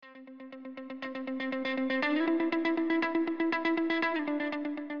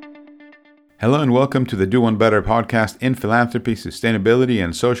Hello and welcome to the Do One Better podcast in philanthropy, sustainability,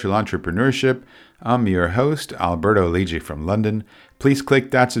 and social entrepreneurship. I'm your host, Alberto Ligi from London. Please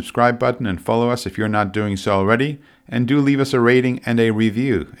click that subscribe button and follow us if you're not doing so already. And do leave us a rating and a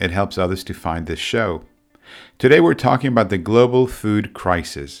review. It helps others to find this show. Today we're talking about the global food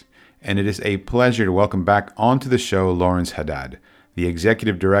crisis. And it is a pleasure to welcome back onto the show Lawrence Haddad, the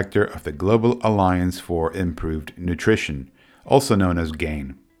Executive Director of the Global Alliance for Improved Nutrition, also known as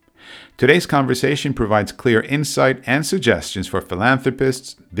GAIN. Today's conversation provides clear insight and suggestions for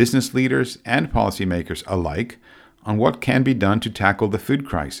philanthropists, business leaders, and policymakers alike on what can be done to tackle the food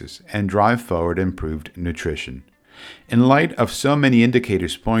crisis and drive forward improved nutrition. In light of so many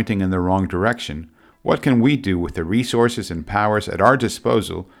indicators pointing in the wrong direction, what can we do with the resources and powers at our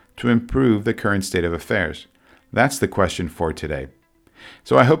disposal to improve the current state of affairs? That's the question for today.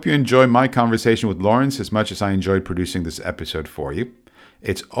 So I hope you enjoy my conversation with Lawrence as much as I enjoyed producing this episode for you.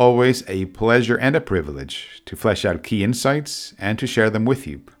 It's always a pleasure and a privilege to flesh out key insights and to share them with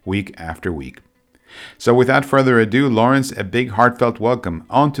you week after week. So without further ado, Lawrence, a big heartfelt welcome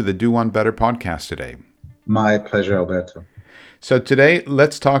onto the Do One Better podcast today. My pleasure, Alberto. So today,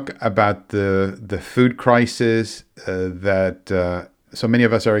 let's talk about the food crisis that so many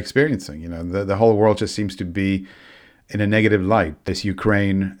of us are experiencing. You know, the whole world just seems to be in a negative light. There's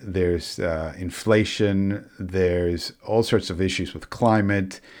Ukraine, there's inflation, there's all sorts of issues with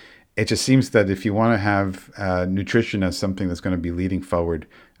climate. It just seems that if you want to have nutrition as something that's going to be leading forward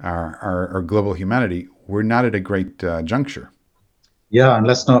our global humanity, we're not at a great juncture. Yeah, and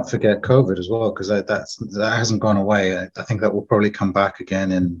let's not forget COVID as well, because that hasn't gone away. I think that will probably come back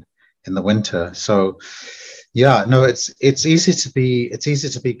again in the winter. So, yeah, no, it's easy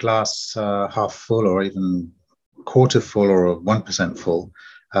to be glass half full or even quarter full or 1% full.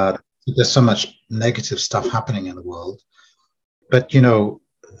 There's so much negative stuff happening in the world, but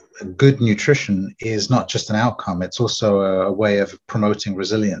good nutrition is not just an outcome, it's also a way of promoting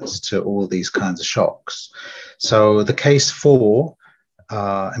resilience to all these kinds of shocks. So the case for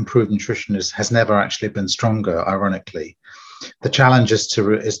improved nutrition has never actually been stronger, ironically. The challenge is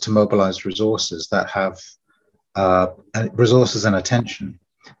to mobilize resources that have resources and attention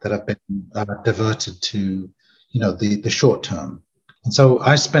that have been diverted to the short term. And so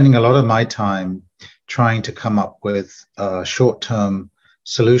I'm spending a lot of my time trying to come up with short-term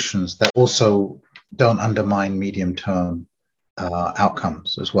solutions that also don't undermine medium-term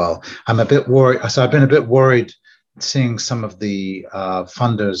outcomes as well. I'm a bit worried. So I've been a bit worried seeing some of the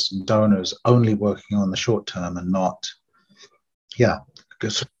funders and donors only working on the short term and not,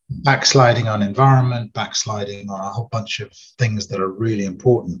 backsliding on environment, backsliding on a whole bunch of things that are really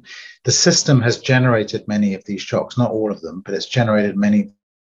important. The system has generated many of these shocks, not all of them, but it's generated many of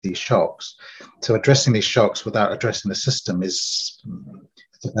these shocks. So addressing these shocks without addressing the system is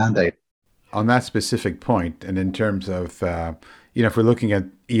a band-aid. On that specific point, and in terms of, if we're looking at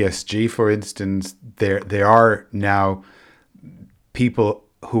ESG, for instance, there are now people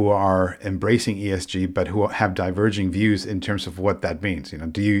who are embracing ESG, but who have diverging views in terms of what that means.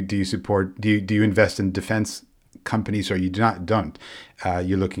 Do you support? Do you invest in defense companies, or you don't?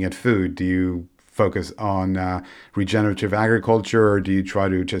 You're looking at food. Do you focus on regenerative agriculture, or do you try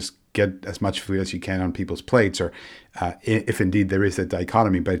to just get as much food as you can on people's plates, or if indeed there is a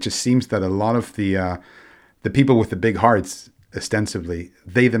dichotomy? But it just seems that a lot of the people with the big hearts, ostensibly,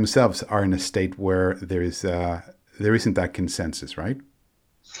 they themselves are in a state where there isn't that consensus, right?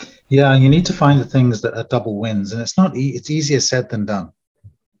 Yeah, you need to find the things that are double wins, and it's easier said than done.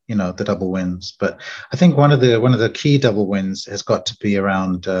 The double wins. But I think one of the key double wins has got to be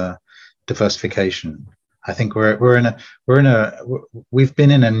around diversification. I think we've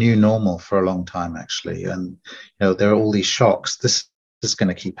been in a new normal for a long time, actually, and there are all these shocks. This is going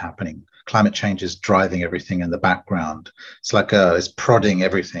to keep happening. Climate change is driving everything in the background. It's like it's prodding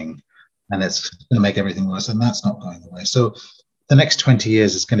everything, and it's going to make everything worse, and that's not going away. So the next 20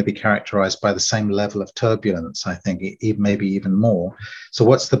 years is going to be characterized by the same level of turbulence, I think, maybe even more. So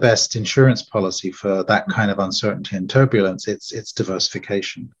what's the best insurance policy for that kind of uncertainty and turbulence? It's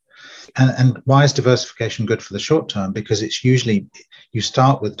diversification. And why is diversification good for the short term? Because it's usually, you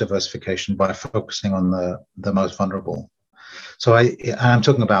start with diversification by focusing on the most vulnerable. So I'm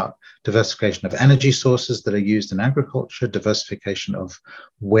talking about diversification of energy sources that are used in agriculture, diversification of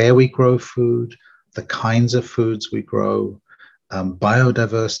where we grow food, the kinds of foods we grow,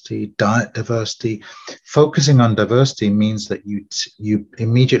 biodiversity, diet diversity. Focusing on diversity means that you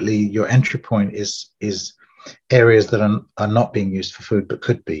immediately, your entry point is areas that are not being used for food but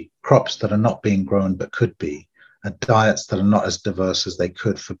could be, crops that are not being grown but could be, diets that are not as diverse as they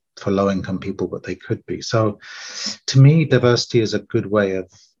could for low-income people, but they could be. So to me, diversity is a good way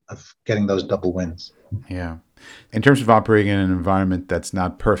of of getting those double wins. Yeah. In terms of operating in an environment that's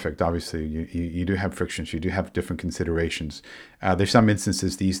not perfect, obviously, you do have frictions, you do have different considerations. There's some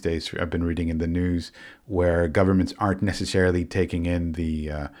instances these days I've been reading in the news where governments aren't necessarily taking in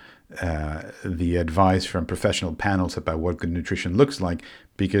the advice from professional panels about what good nutrition looks like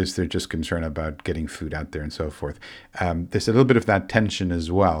because they're just concerned about getting food out there and so forth. There's a little bit of that tension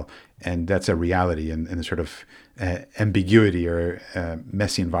as well, and that's a reality in the sort of ambiguity or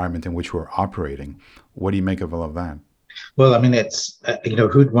messy environment in which we're operating. What do you make of all of that? Well, I mean, it's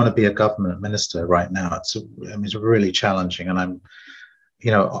who'd want to be a government minister right now? It's really challenging, and I'm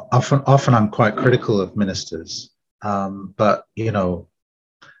often I'm quite critical of ministers, but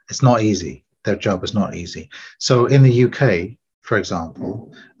it's not easy. Their job is not easy. So in the UK, for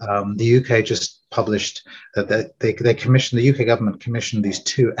example, the UK just published that they commissioned, the UK government commissioned these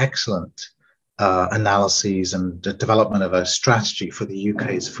two excellent analyses and the development of a strategy for the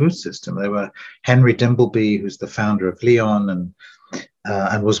UK's food system. They were Henry Dimbleby, who's the founder of Leon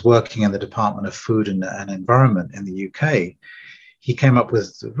and was working in the Department of Food and Environment in the UK. He came up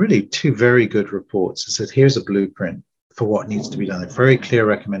with really two very good reports and said, here's a blueprint for what needs to be done. Very clear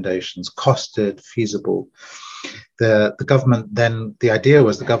recommendations, costed, feasible. The government then, the idea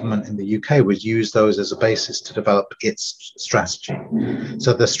was the government in the UK would use those as a basis to develop its strategy.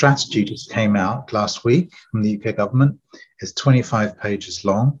 So the strategy just came out last week from the UK government. It's 25 pages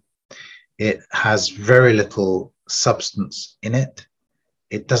long. It has very little substance in it.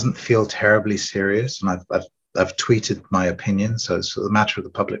 It doesn't feel terribly serious, and I've tweeted my opinion, so it's a matter of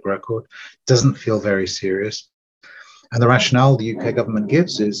the public record. It doesn't feel very serious. And the rationale the UK government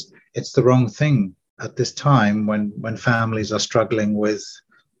gives is it's the wrong thing at this time when families are struggling with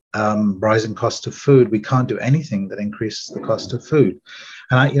rising cost of food. We can't do anything that increases the cost of food.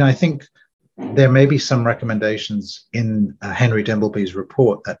 And I think there may be some recommendations in Henry Dimbleby's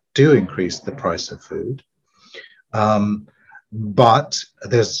report that do increase the price of food. But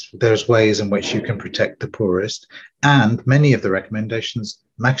there's ways in which you can protect the poorest. And many of the recommendations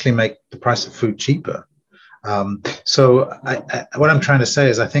actually make the price of food cheaper. So what I'm trying to say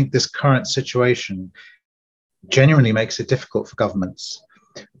is I think this current situation genuinely makes it difficult for governments,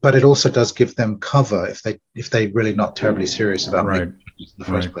 but it also does give them cover if they're really not terribly serious about making it in the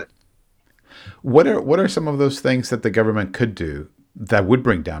first place. What are some of those things that the government could do that would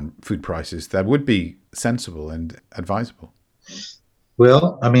bring down food prices, that would be sensible and advisable?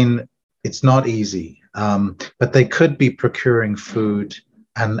 Well, I mean, it's not easy, but they could be procuring food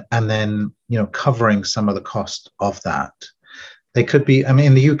and then covering some of the cost of that. They could be, I mean,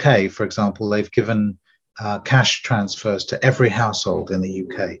 in the UK, for example, they've given cash transfers to every household in the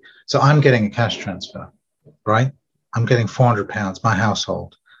UK. So I'm getting a cash transfer, right? I'm getting £400, my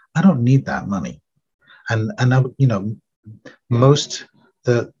household. I don't need that money. And most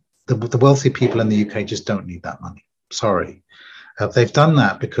the wealthy people in the UK just don't need that money. Sorry. They've done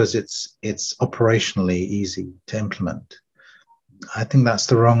that because it's operationally easy to implement. I think that's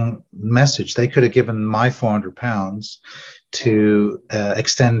the wrong message. They could have given my £400 to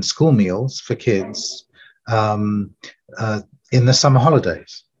extend school meals for kids in the summer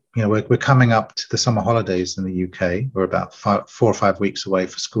holidays. We're coming up to the summer holidays in the UK. We're about 4 or 5 weeks away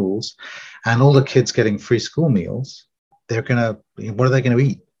for schools, and all the kids getting free school meals. What are they going to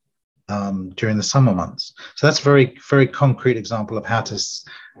eat during the summer months? So that's a very, very concrete example of how to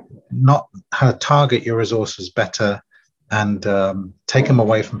target your resources better and take them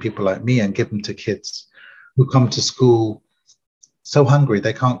away from people like me and give them to kids who come to school so hungry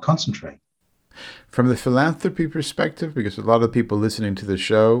they can't concentrate. From the philanthropy perspective, because a lot of people listening to the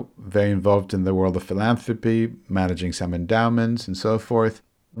show, very involved in the world of philanthropy, managing some endowments and so forth,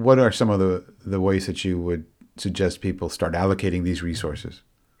 what are some of the ways that you would suggest people start allocating these resources?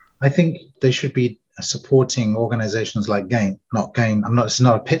 I think they should be supporting organizations like GAIN, it's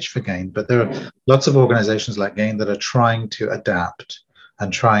not a pitch for GAIN, but there are lots of organizations like GAIN that are trying to adapt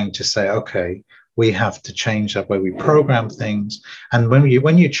and trying to say, okay, we have to change the way we program things. And when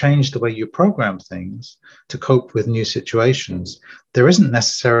you change the way you program things to cope with new situations, there isn't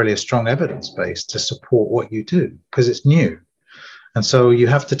necessarily a strong evidence base to support what you do because it's new. And so you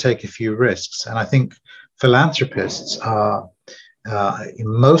have to take a few risks. And I think philanthropists are,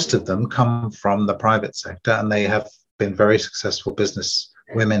 most of them come from the private sector, and they have been very successful business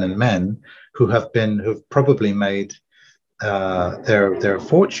women and men who've probably made their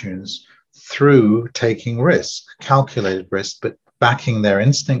fortunes through taking risk, calculated risk, but backing their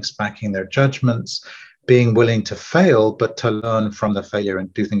instincts, backing their judgments, being willing to fail, but to learn from the failure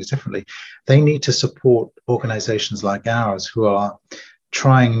and do things differently. They need to support organizations like ours who are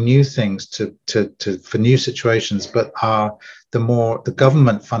trying new things for new situations, but the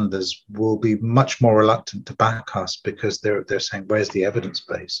government funders will be much more reluctant to back us because they're saying, where's the evidence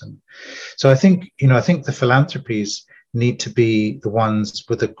base? And so I think the philanthropies need to be the ones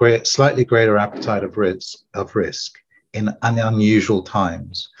with a slightly greater appetite of risk in unusual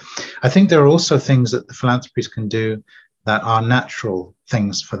times. I think there are also things that the philanthropies can do that are natural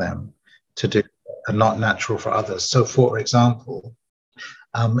things for them to do and not natural for others. So, for example,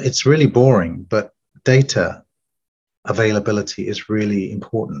 it's really boring, but data availability is really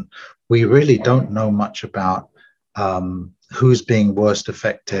important. We really don't know much about who's being worst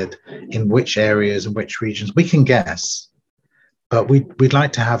affected, in which areas, in which regions. We can guess, but we'd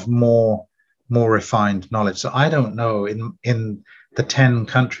like to have more refined knowledge. So I don't know, in the 10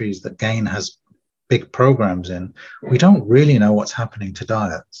 countries that GAIN has big programs in, we don't really know what's happening to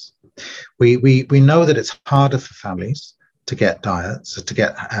diets. We know that it's harder for families to get diets, to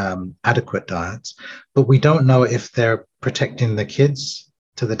get adequate diets, but we don't know if they're protecting the kids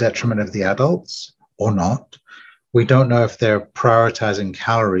to the detriment of the adults or not. We don't know if they're prioritizing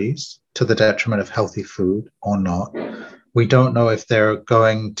calories to the detriment of healthy food or not. We don't know if they're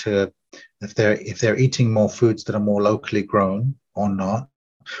eating more foods that are more locally grown or not.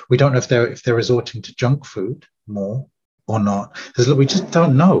 We don't know if they're resorting to junk food more or not. We just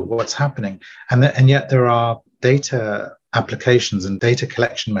don't know what's happening, and yet there are data applications and data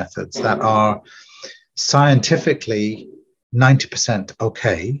collection methods that are scientifically 90%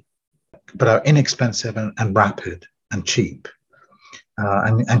 okay, but are inexpensive and rapid and cheap,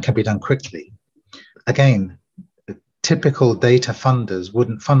 and can be done quickly. Again, typical data funders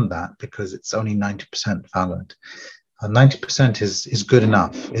wouldn't fund that because it's only 90% valid. 90% is good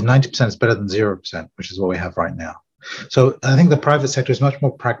enough. 90% is better than 0%, which is what we have right now. So I think the private sector is much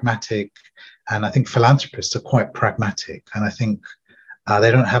more pragmatic, and I think philanthropists are quite pragmatic, and I think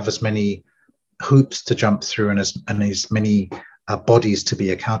they don't have as many hoops to jump through and as many bodies to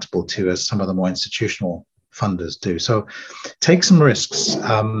be accountable to as some of the more institutional funders do. So take some risks,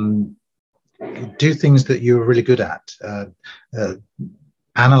 do things that you're really good at.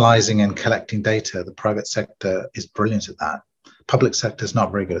 Analyzing and collecting data, the private sector is brilliant at that. Public sector is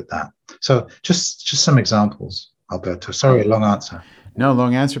not very good at that. So just some examples, Alberto. Sorry, long answer. No,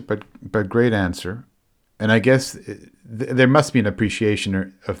 long answer, but great answer. And I guess there must be an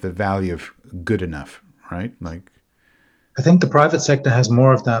appreciation of the value of good enough, right? Like, I think the private sector has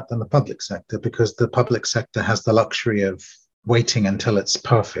more of that than the public sector, because the public sector has the luxury of waiting until it's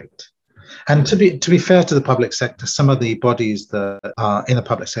perfect. And to be fair to the public sector, some of the bodies that are in the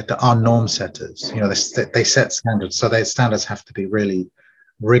public sector are norm setters. They set standards, so their standards have to be really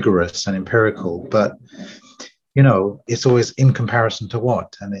rigorous and empirical. But it's always in comparison to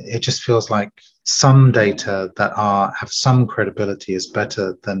what, and it just feels like some data that have some credibility is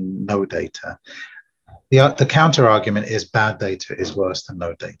better than no data. The counter argument is bad data is worse than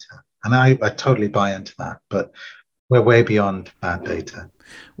no data, and I totally buy into that. But we're way beyond bad data.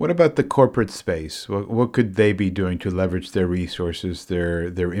 What about the corporate space? What could they be doing to leverage their resources,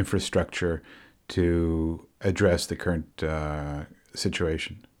 their infrastructure, to address the current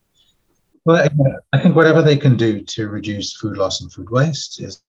situation? Well, I think whatever they can do to reduce food loss and food waste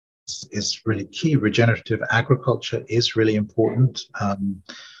is really key. Regenerative agriculture is really important,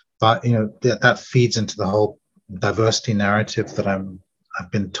 but that feeds into the whole diversity narrative that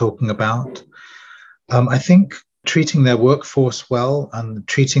I've been talking about. I think treating their workforce well and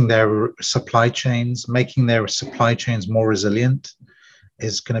treating their supply chains, making their supply chains more resilient,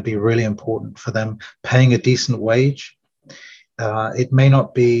 is going to be really important for them. Paying a decent wage. It may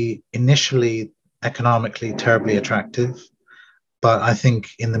not be initially economically terribly attractive, but I think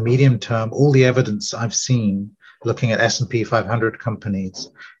in the medium term, all the evidence I've seen looking at S&P 500 companies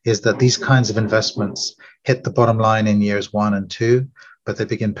is that these kinds of investments hit the bottom line in years 1 and 2, but they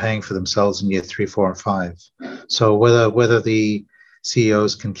begin paying for themselves in year 3, 4, and 5. So whether the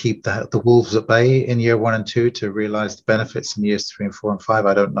CEOs can keep the wolves at bay in year 1 and 2 to realize the benefits in years 3 and 4 and 5,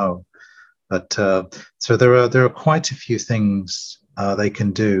 I don't know. But so there are quite a few things they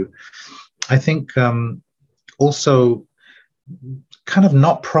can do. I think also kind of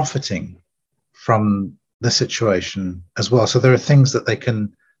not profiting from the situation as well. So there are things that they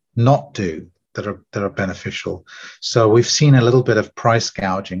can not do that are beneficial. So we've seen a little bit of price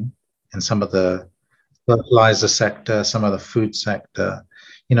gouging in some of the fertilizer sector, some of the food sector.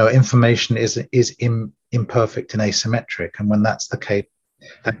 Information is imperfect and asymmetric, and when that's the case,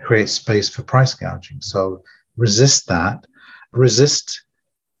 that creates space for price gouging. So resist that. Resist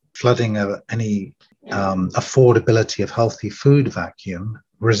flooding of any affordability of healthy food vacuum.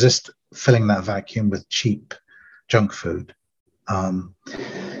 Resist filling that vacuum with cheap junk food. Um,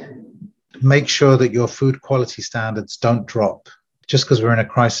 make sure that your food quality standards don't drop. Just because we're in a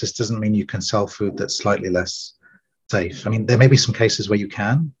crisis doesn't mean you can sell food that's slightly less safe. I mean, there may be some cases where you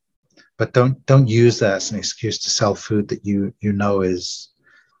can, but don't use that as an excuse to sell food that you know is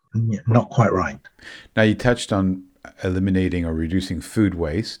not quite right. Now, you touched on eliminating or reducing food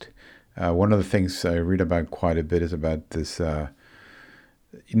waste. One of the things I read about quite a bit is about this, the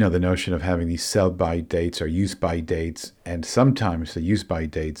notion of having these sell-by dates or use-by dates, and sometimes the use-by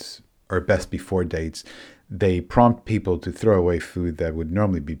dates or best before dates, they prompt people to throw away food that would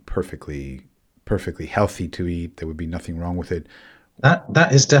normally be perfectly healthy to eat. There would be nothing wrong with it.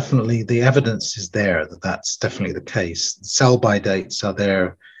 That is definitely, the evidence is there that that's definitely the case. Sell-by dates are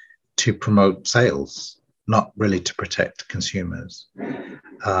there to promote sales, not really to protect consumers.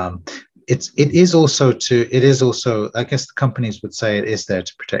 It is also, I guess the companies would say it is there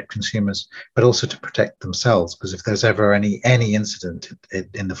to protect consumers, but also to protect themselves, because if there's ever any incident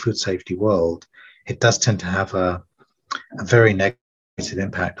in the food safety world, it does tend to have a very negative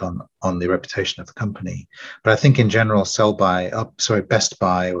impact on the reputation of the company. But I think in general, best buy or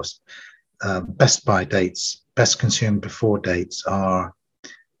best buy dates, best consumed before dates are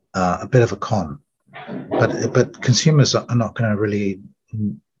a bit of a con. But consumers are not going to really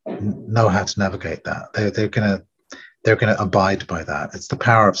know how to navigate that. They're going to abide by that. It's the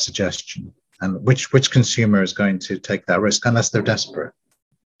power of suggestion, and which consumer is going to take that risk unless they're desperate.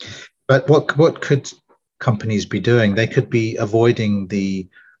 But what could companies be doing? They could be avoiding the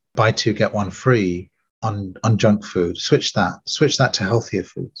buy two get one free on junk food. Switch that to healthier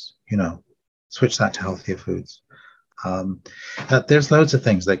foods. Switch that to healthier foods. There's loads of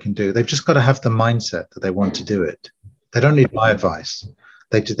things they can do. They've just got to have the mindset that they want to do it. They don't need my advice.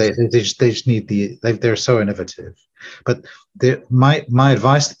 They just need they're so innovative. But my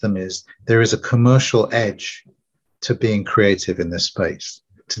advice to them is there is a commercial edge to being creative in this space.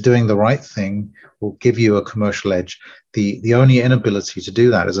 To doing the right thing will give you a commercial edge. The only inability to do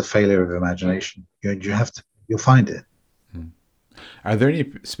that is a failure of imagination. You'll find it. Are there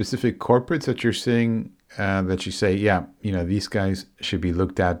any specific corporates that you're seeing that you say, these guys should be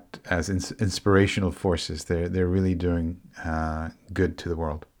looked at as inspirational forces? They're really doing good to the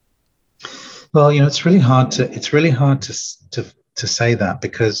world. Well, it's really hard to say that,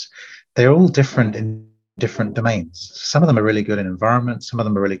 because they're all different in different domains. Some of them are really good in environment, some of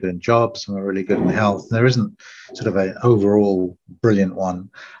them are really good in jobs, some are really good in health. There isn't sort of an overall brilliant one.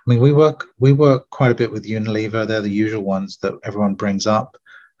 I mean, we work quite a bit with Unilever. They're the usual ones that everyone brings up.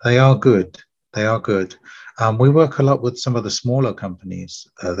 They are good. We work a lot with some of the smaller companies.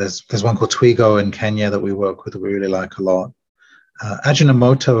 There's one called Twigo in Kenya that we work with that we really like a lot.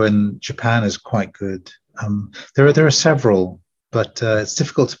 Ajinomoto in Japan is quite good. There are several, but it's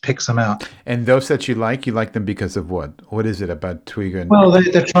difficult to pick some out. And those that you like them because of what? What is it about Twigo? Well,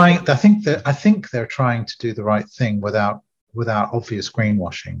 they're trying. I think they're trying to do the right thing without obvious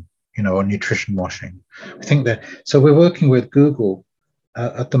greenwashing, or nutrition washing. I think that. So we're working with Google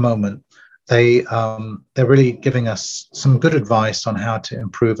at the moment. They're really giving us some good advice on how to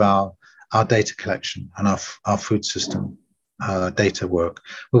improve our data collection and our food system data work.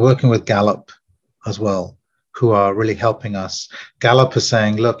 We're working with Gallup as well, who are really helping us. Gallup is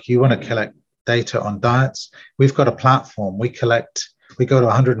saying, look, you want to collect data on diets? We've got a platform. We go to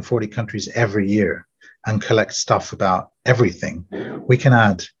 140 countries every year and collect stuff about everything. We can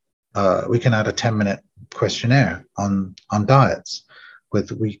add a 10-minute questionnaire on diets.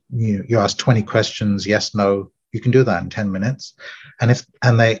 You ask 20 questions, yes, no. You can do that in 10 minutes, and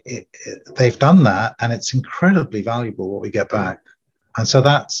they've done that, and it's incredibly valuable what we get back. And so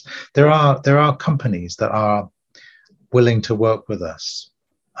there are companies that are willing to work with us.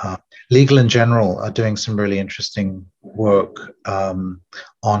 Legal in General are doing some really interesting work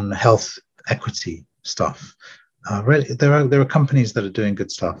on health equity stuff. Really, there are companies that are doing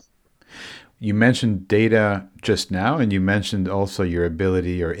good stuff. You mentioned data just now, and you mentioned also your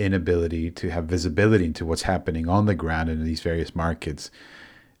ability or inability to have visibility into what's happening on the ground in these various markets.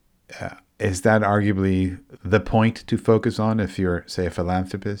 Is that arguably the point to focus on if you're, say, a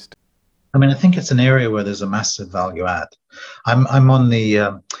philanthropist? I mean, I think it's an area where there's a massive value add. I'm on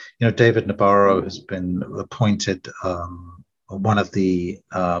the, David Nabarro has been appointed one of the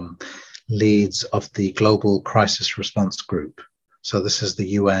leads of the Global Crisis Response Group. So this is the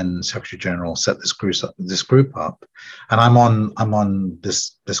UN Secretary General set this group up, and I'm on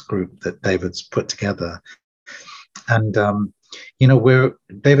this group that David's put together, and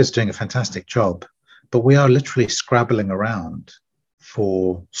David's doing a fantastic job, but we are literally scrabbling around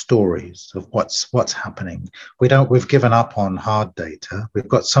for stories of what's happening. We've given up on hard data. We've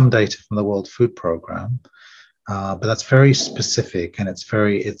got some data from the World Food Programme, but that's very specific, and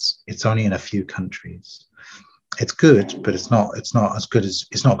it's only in a few countries. It's good, but it's not as good as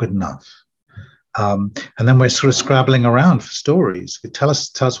it's not good enough. And then we're sort of scrabbling around for stories. Tell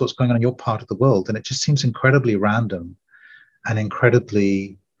us what's going on in your part of the world, and it just seems incredibly random and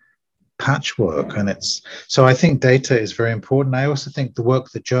incredibly patchwork. And it's so I think data is very important. I also think the work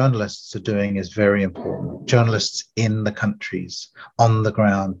that journalists are doing is very important. Journalists in the countries, on the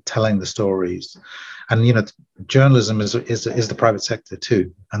ground, telling the stories. And journalism is the private sector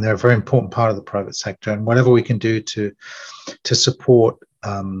too, and they're a very important part of the private sector. And whatever we can do to support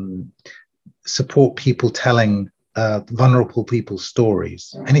people telling vulnerable people's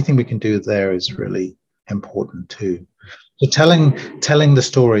stories, anything we can do there is really important too. So telling the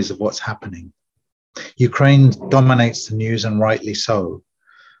stories of what's happening. Ukraine dominates the news, and rightly so,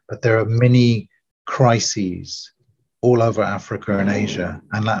 but there are many crises all over Africa and Asia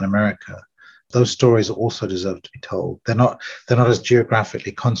and Latin America. Those stories also deserve to be told. They're not as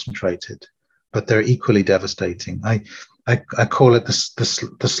geographically concentrated, but they're equally devastating. I call it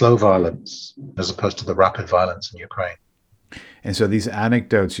the slow violence as opposed to the rapid violence in Ukraine. And so these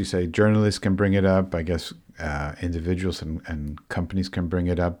anecdotes, you say journalists can bring it up, I guess individuals and companies can bring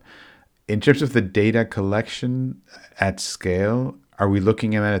it up. In terms of the data collection at scale, are we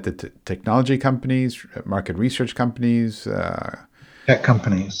looking at the technology companies, market research companies? Tech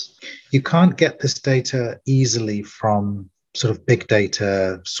companies. You can't get this data easily from sort of big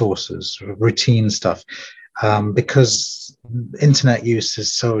data sources, sort of routine stuff, because internet use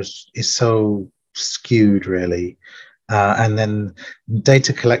is so skewed, really. And then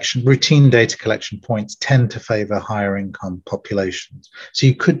routine data collection points tend to favor higher income populations. So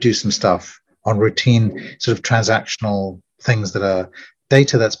you could do some stuff on routine sort of transactional things that are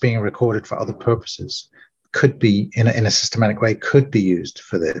data that's being recorded for other purposes, could be in a systematic way, could be used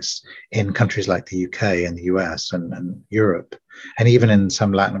for this in countries like the UK and the US and Europe, and even in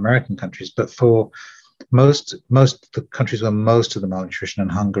some Latin American countries. But for most of the countries where most of the malnutrition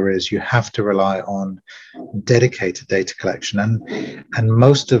and hunger is, you have to rely on dedicated data collection, and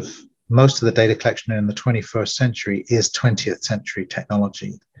most of the data collection in the 21st century is 20th century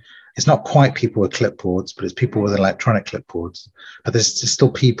technology. It's not quite people with clipboards, but it's people with electronic clipboards, but there's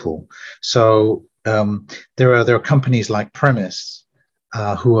still people. So there are companies like Premise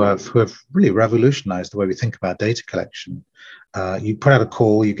who have really revolutionized the way we think about data collection. You put out a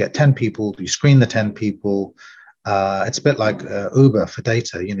call, you get 10 people, you screen the 10 people. It's a bit like Uber for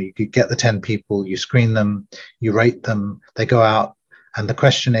data. You get the 10 people, you screen them, you rate them, they go out, and the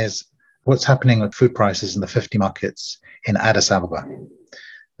question is, what's happening with food prices in the 50 markets in Addis Ababa?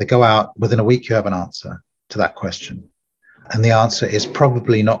 They go out, within a week you have an answer to that question. And the answer is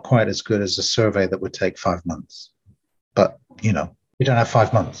probably not quite as good as a survey that would take 5 months. But, we don't have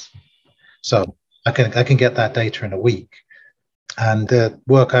 5 months. So I can get that data in a week. And the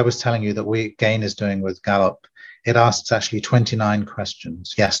work I was telling you that GAIN is doing with Gallup, it asks actually 29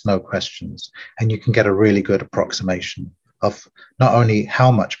 questions, yes, no questions. And you can get a really good approximation of not only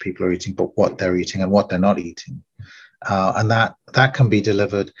how much people are eating, but what they're eating and what they're not eating. And that can be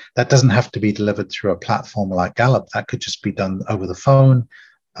delivered. That doesn't have to be delivered through a platform like Gallup. That could just be done over the phone,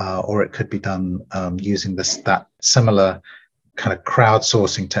 or it could be done using that similar kind of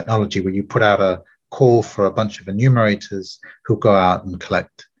crowdsourcing technology where you put out a call for a bunch of enumerators who go out and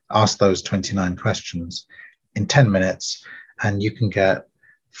ask those 29 questions in 10 minutes. And you can get,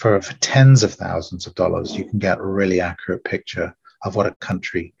 for tens of thousands of dollars, you can get a really accurate picture of what a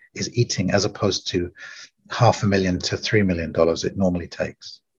country is eating, as opposed to $500,000 to $3 million it normally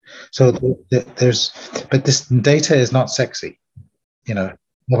takes. So but this data is not sexy.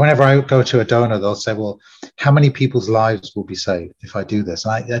 Whenever I go to a donor, they'll say, well, how many people's lives will be saved if I do this?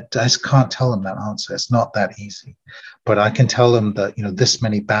 And I just can't tell them that answer. It's not that easy. But I can tell them that, this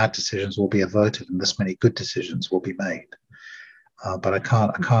many bad decisions will be averted and this many good decisions will be made. But I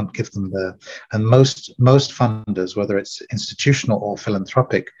can't give them and most funders, whether it's institutional or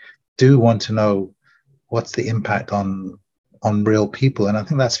philanthropic, do want to know what's the impact on real people. And I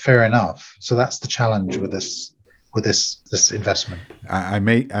think that's fair enough. So that's the challenge with this investment. I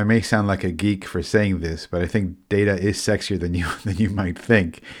may sound like a geek for saying this, but I think data is sexier than you might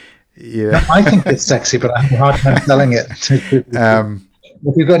think. Yeah, I think it's sexy, but I have a hard time selling it. If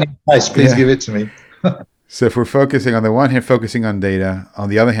you've got any advice, please give it to me. So if we're focusing on the one hand, focusing on data, on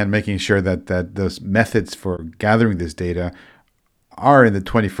the other hand, making sure that those methods for gathering this data are in the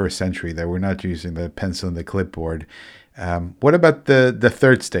 21st century, that we're not using the pencil and the clipboard. What about the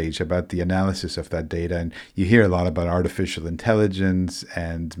third stage, about the analysis of that data? And you hear a lot about artificial intelligence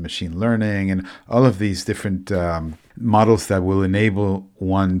and machine learning and all of these different models that will enable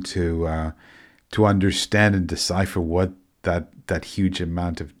one to to understand and decipher what that huge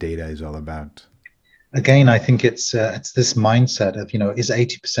amount of data is all about? Again, I think it's this mindset of, is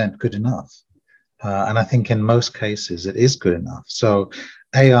 80% good enough? And I think in most cases it is good enough. So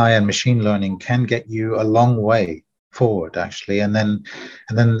AI and machine learning can get you a long way forward, actually, and then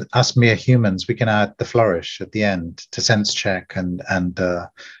us mere humans, we can add the flourish at the end to sense check and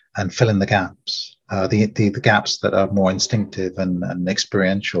fill in the gaps, the gaps that are more instinctive and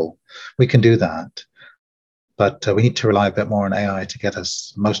experiential. We can do that. But we need to rely a bit more on AI to get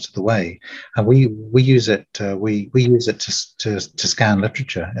us most of the way. And we use it we use it to scan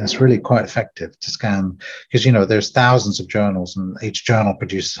literature, and it's really quite effective to scan, because there's thousands of journals, and each journal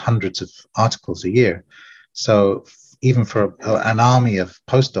produces hundreds of articles a year. So even for an army of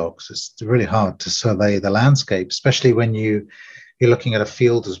postdocs, it's really hard to survey the landscape, especially when you're looking at a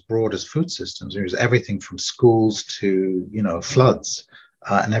field as broad as food systems. There's everything from schools to floods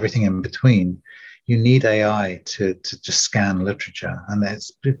and everything in between. You need AI to just scan literature, and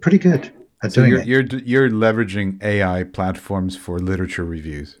it's pretty good at doing it. You're leveraging AI platforms for literature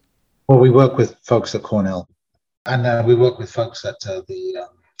reviews. Well, we work with folks at Cornell, and we work with folks at the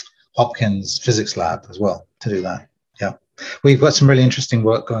Hopkins Physics Lab as well to do that. Yeah, we've got some really interesting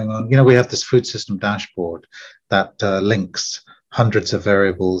work going on. We have this food system dashboard that links hundreds of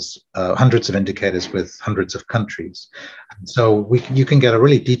variables, hundreds of indicators with hundreds of countries. So you can get a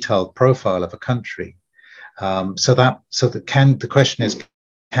really detailed profile of a country. The question is,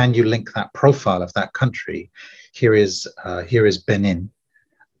 can you link that profile of that country? Here is Benin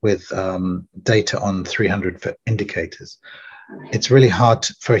with data on 300 indicators. It's really hard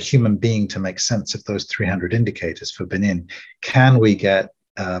for a human being to make sense of those 300 indicators for Benin. Can we get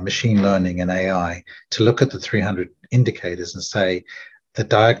machine learning and AI to look at the 300 indicators and say the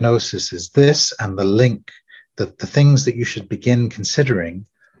diagnosis is this, and the link, the things that you should begin considering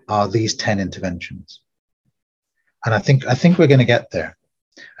are these 10 interventions? And I think we're going to get there.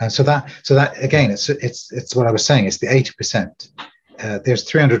 And so that again, it's what I was saying. It's the 80%. There's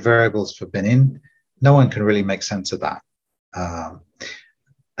 300 variables for Benin. No one can really make sense of that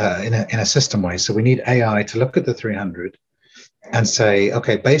in a system way. So we need AI to look at the 300 and say,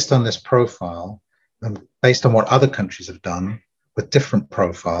 okay, based on this profile, and based on what other countries have done with different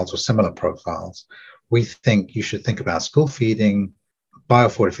profiles or similar profiles, we think you should think about school feeding,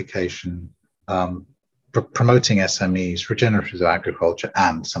 biofortification, promoting SMEs, regenerative agriculture,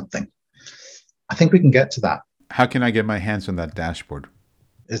 and something. I think we can get to that. How can I get my hands on that dashboard?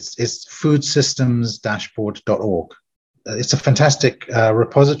 It's foodsystemsdashboard.org. It's a fantastic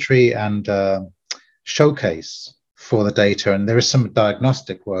repository and showcase for the data, and there is some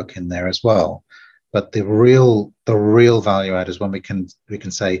diagnostic work in there as well. But the real value add is when we can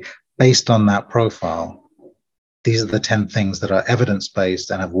say, based on that profile, these are the 10 things that are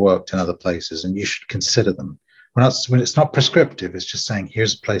evidence-based and have worked in other places, and you should consider them. When it's not prescriptive, it's just saying,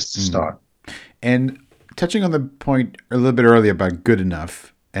 here's a place to start. And touching on the point a little bit earlier about good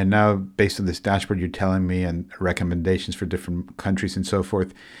enough, and now based on this dashboard you're telling me and recommendations for different countries and so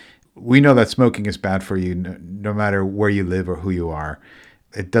forth, we know that smoking is bad for you no matter where you live or who you are.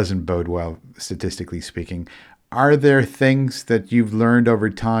 It doesn't bode well, statistically speaking. Are there things that you've learned over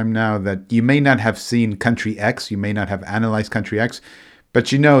time now that you may not have seen country X, you may not have analyzed country X,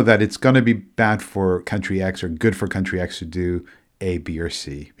 but you know that it's going to be bad for country X or good for country X to do A, B, or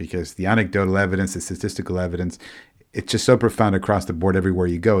C? Because the anecdotal evidence, the statistical evidence, it's just so profound across the board everywhere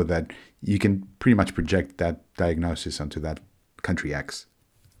you go that you can pretty much project that diagnosis onto that country X.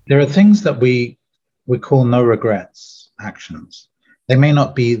 There are things that we call no regrets actions. They may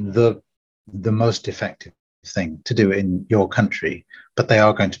not be the most effective thing to do in your country, but they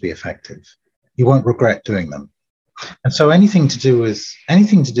are going to be effective. You won't regret doing them. And so anything to do with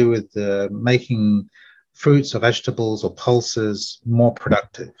making fruits or vegetables or pulses more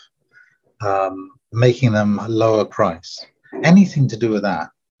productive, making them a lower price, anything to do with that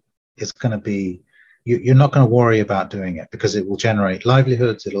is going to be, you're not going to worry about doing it because it will generate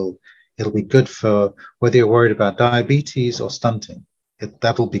livelihoods. It'll be good for whether you're worried about diabetes or stunting.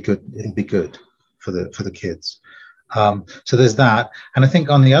 That'll be good. It'll be good for the kids. So there's that. And I think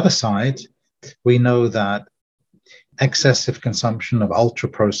on the other side, we know that excessive consumption of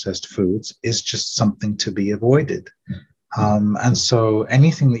ultra-processed foods is just something to be avoided. And so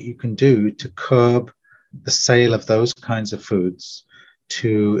anything that you can do to curb the sale of those kinds of foods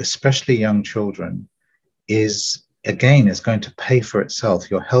to especially young children is going to pay for itself.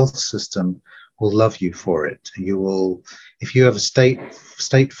 Your health system will love you for it. You will, if you have a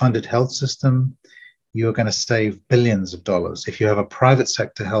state-funded health system, you're going to save billions of dollars. If you have a private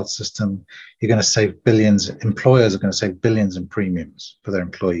sector health system, you're going to save billions. Employers are going to save billions in premiums for their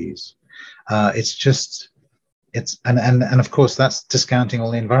employees. And of course that's discounting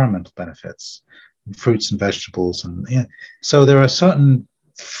all the environmental benefits, fruits and vegetables, and so there are certain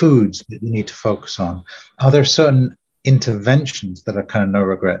foods that you need to focus on. Are there certain interventions that are kind of no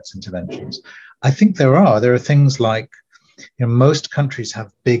regrets interventions? I think there are. There are things like, most countries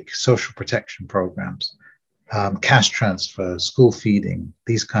have big social protection programs, cash transfers, school feeding,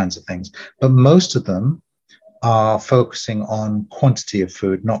 these kinds of things, but most of them are focusing on quantity of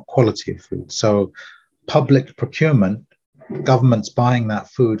food, not quality of food. So public procurement, governments buying that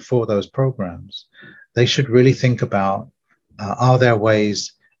food for those programs, they should really think about, are there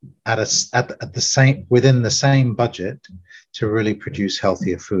ways within the same budget to really produce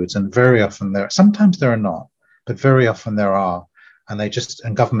healthier foods? And very often sometimes there are not, but very often there are,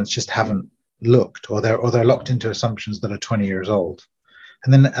 and governments just haven't looked, or they're locked into assumptions that are 20 years old.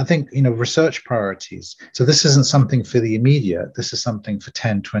 And then I think, research priorities. So this isn't something for the immediate, this is something for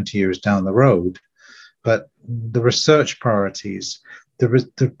 10, 20 years down the road. But the research priorities,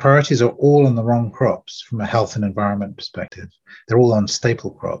 the priorities are all on the wrong crops from a health and environment perspective. They're all on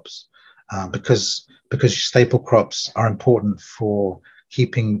staple crops, because staple crops are important for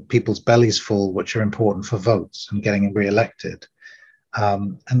keeping people's bellies full, which are important for votes and getting re-elected.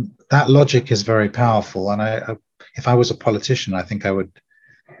 And that logic is very powerful. And if I was a politician, I think it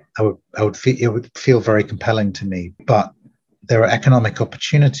would feel very compelling to me. But there are economic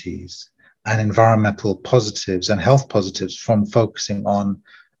opportunities and environmental positives and health positives from focusing on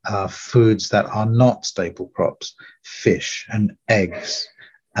foods that are not staple crops, fish and eggs,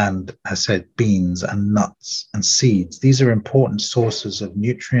 and as I said, beans and nuts and seeds. These are important sources of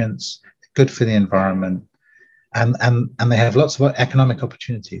nutrients, good for the environment, and they have lots of economic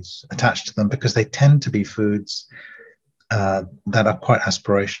opportunities attached to them because they tend to be foods that are quite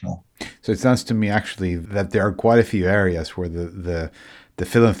aspirational. So it sounds to me actually that there are quite a few areas where the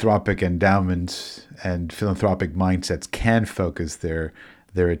philanthropic endowments and philanthropic mindsets can focus their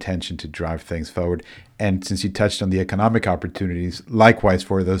attention to drive things forward. And since you touched on the economic opportunities, likewise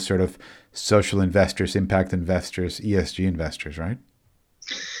for those sort of social investors, impact investors, ESG investors, right?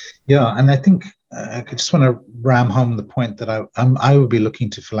 Yeah, and I think I just want to ram home the point that I would be looking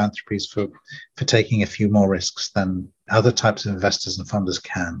to philanthropies for taking a few more risks than other types of investors and funders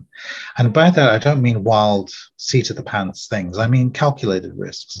can. And by that, I don't mean wild seat of the pants things. I mean calculated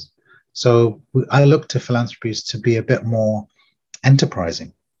risks. So I look to philanthropies to be a bit more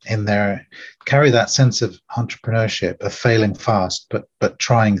enterprising in their, carry that sense of entrepreneurship, of failing fast, but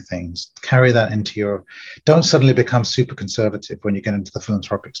trying things. Carry that into your, don't suddenly become super conservative when you get into the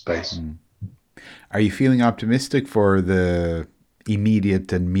philanthropic space. Mm. Are you feeling optimistic for the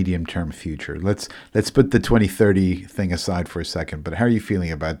immediate and medium term future? Let's put the 2030 thing aside for a second, but how are you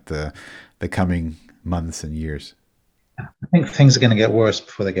feeling about the coming months and years? I think things are going to get worse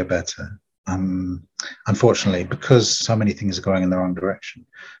before they get better. Unfortunately, because so many things are going in the wrong direction.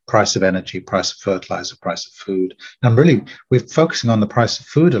 Price of energy, price of fertilizer, price of food. And really, we're focusing on the price of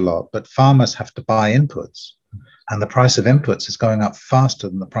food a lot, but farmers have to buy inputs. And the price of inputs is going up faster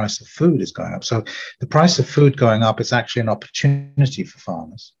than the price of food is going up. So the price of food going up is actually an opportunity for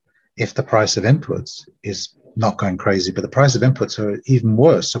farmers if the price of inputs is not going crazy, but the price of inputs are even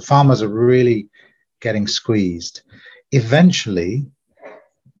worse. So farmers are really getting squeezed. Eventually,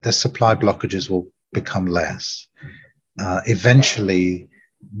 the supply blockages will become less. Eventually,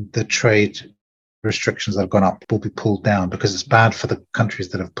 the trade restrictions that have gone up will be pulled down because it's bad for the countries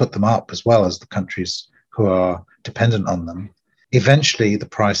that have put them up as well as the countries who are dependent on them. Eventually, the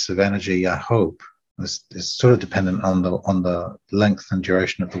price of energy, I hope, is sort of dependent on the length and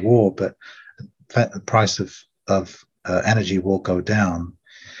duration of the war, but the price of energy will go down.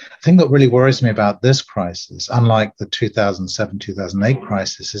 The thing that really worries me about this crisis, unlike the 2007-2008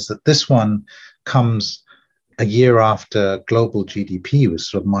 crisis, is that this one comes a year after global GDP was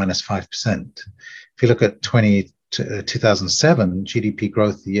sort of minus 5%. If you look at 2007, GDP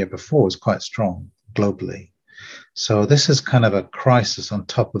growth the year before was quite strong globally. So this is kind of a crisis on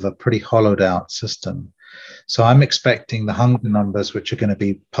top of a pretty hollowed out system. So I'm expecting the hunger numbers, which are going to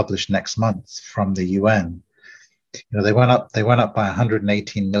be published next month from the UN. They went up by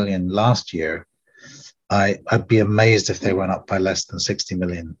 118 million last year. I'd be amazed if they went up by less than 60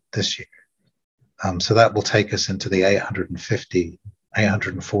 million this year. So that will take us into the 850,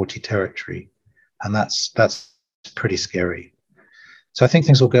 840 territory. And that's pretty scary. So I think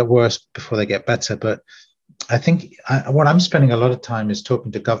things will get worse before they get better. But I think what I'm spending a lot of time is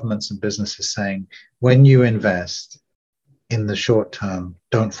talking to governments and businesses saying, when you invest in the short term,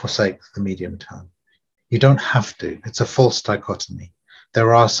 don't forsake the medium term. You don't have to. It's a false dichotomy.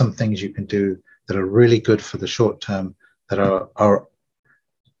 There are some things you can do that are really good for the short term that are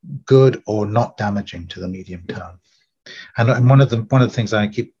good or not damaging to the medium term. And one of the things I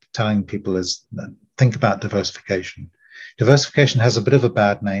keep telling people is think about diversification. Diversification has a bit of a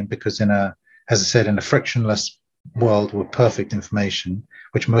bad name because as I said, in a frictionless world with perfect information,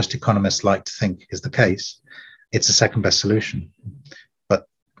 which most economists like to think is the case, it's the second best solution. But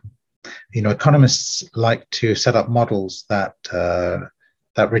economists like to set up models that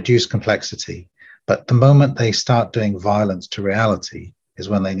reduce complexity. But the moment they start doing violence to reality is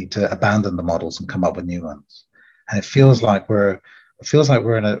when they need to abandon the models and come up with new ones. And it feels like we're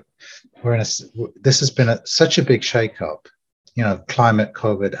in a this has been such a big shakeup, climate,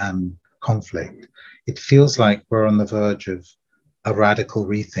 COVID, and conflict. It feels like we're on the verge of a radical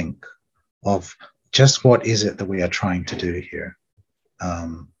rethink of just what is it that we are trying to do here.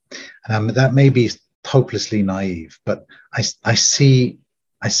 And that may be hopelessly naive, but I see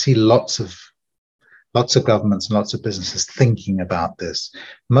lots of governments and lots of businesses thinking about this.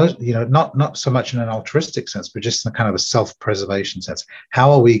 Not so much in an altruistic sense, but just in a kind of a self-preservation sense.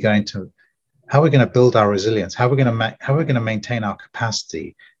 How are we going to build our resilience? How are we going to maintain our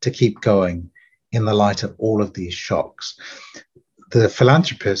capacity to keep going in the light of all of these shocks? The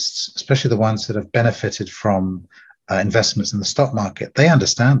philanthropists, especially the ones that have benefited from investments in the stock market, they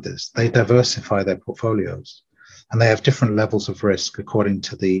understand this. They diversify their portfolios, and they have different levels of risk according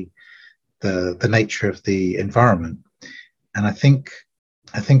to the nature of the environment. And I think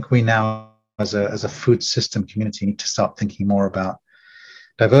we now, as a food system community, need to start thinking more about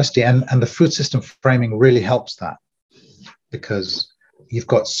diversity, and the food system framing really helps that, because you've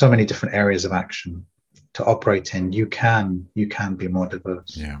got so many different areas of action to operate in. You can be more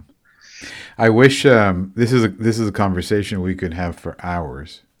diverse. Yeah. I wish this is a conversation we could have for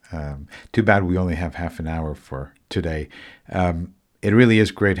hours. Too bad we only have half an hour for today. It really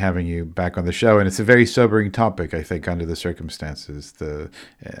is great having you back on the show, and it's a very sobering topic, I think, under the circumstances.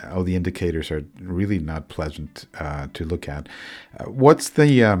 All the indicators are really not pleasant to look at. What's the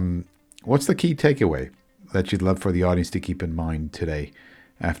key takeaway that you'd love for the audience to keep in mind today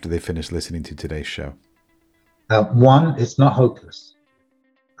after they finish listening to today's show? One, it's not hopeless.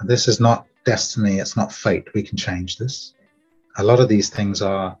 This is not destiny. It's not fate. We can change this. A lot of these things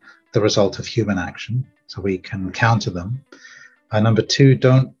are the result of human action, so we can counter them. Number two,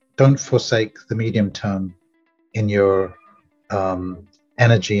 don't forsake the medium term in your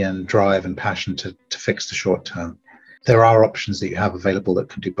energy and drive and passion to fix the short term. There are options that you have available that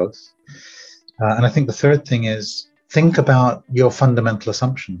can do both. And I think the third thing is think about your fundamental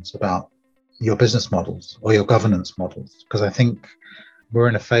assumptions about your business models or your governance models, because I think we're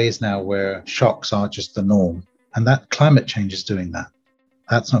in a phase now where shocks are just the norm, and that climate change is doing that.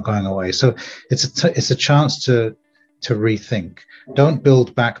 That's not going away. So it's a chance to rethink. Don't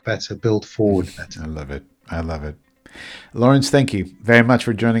build back better, build forward better. I love it. Lawrence, thank you very much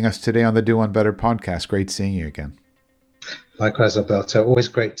for joining us today on the Do One Better podcast. Great seeing you again. Likewise, Alberto. Always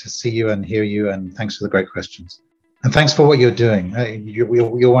great to see you and hear you, and thanks for the great questions. And thanks for what you're doing.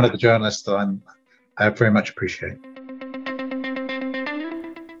 You're one of the journalists that I very much appreciate.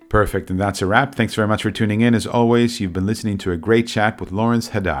 Perfect. And that's a wrap. Thanks very much for tuning in. As always, you've been listening to a great chat with Lawrence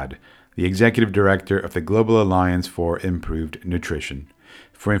Haddad, the Executive Director of the Global Alliance for Improved Nutrition.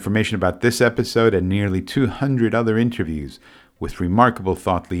 For information about this episode and nearly 200 other interviews with remarkable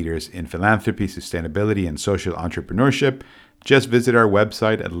thought leaders in philanthropy, sustainability, and social entrepreneurship, just visit our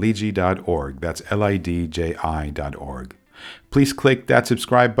website at lidji.org. That's lidji.org. Please click that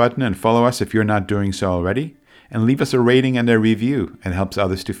subscribe button and follow us if you're not doing so already. And leave us a rating and a review. It helps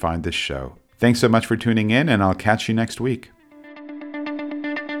others to find this show. Thanks so much for tuning in, and I'll catch you next week.